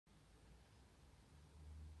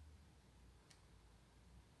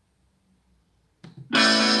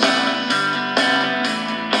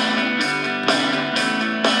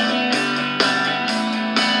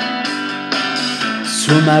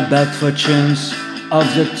To my bad fortunes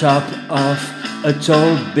off the top of a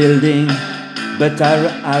tall building, but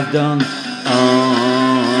I've done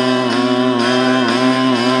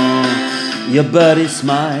your body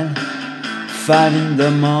smile, 5 in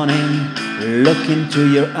the morning, look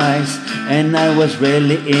into your eyes, and I was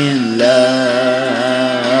really in love.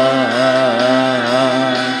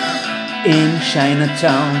 In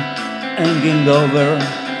Chinatown, hanging over,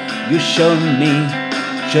 you showed me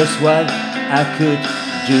just what I could do.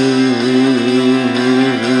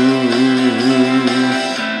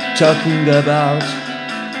 Talking about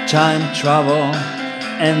time travel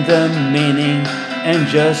and the meaning and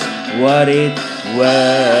just what it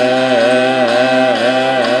was.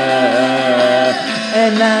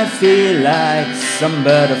 And I feel like some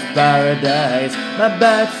bird of paradise, my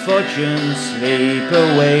bad fortune slip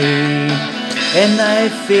away. And I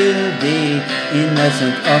feel the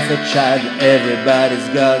innocence of a child, everybody's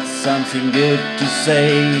got something good to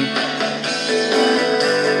say.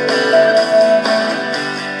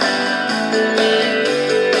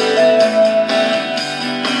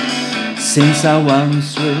 Since I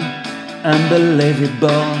was through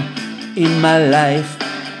unbelievable in my life,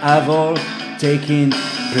 I've all taken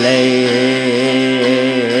place.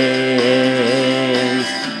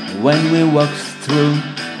 When we walked through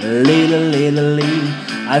little,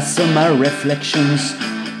 I saw my reflections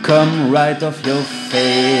come right off your face.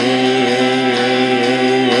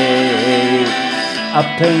 I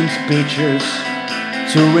paint pictures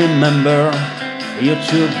to remember, you're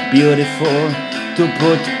too beautiful to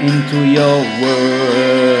put into your world.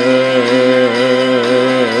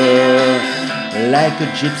 Like a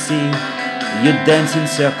gypsy, you dance in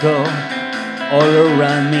circle all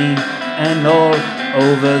around me and all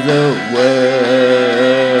over the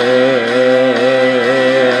world.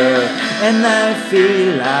 And I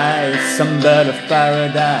feel like some bird of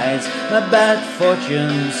paradise, my bad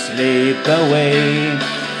fortune slip away.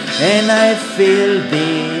 And I feel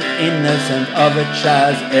the innocence of a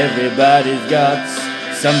child, everybody's got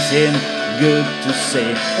something good to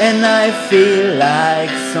say. And I feel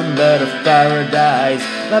like some bird of paradise,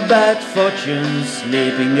 my bad fortune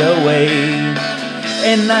slipping away.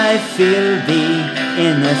 And I feel the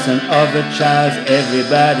innocence of a child,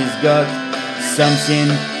 everybody's got something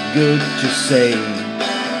good to say.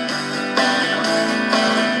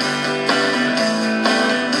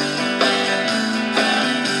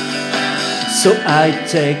 So I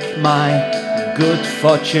take my good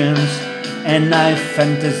fortunes and I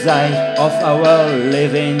fantasize of our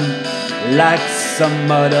living like some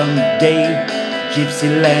modern day gypsy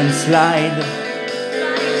landslide.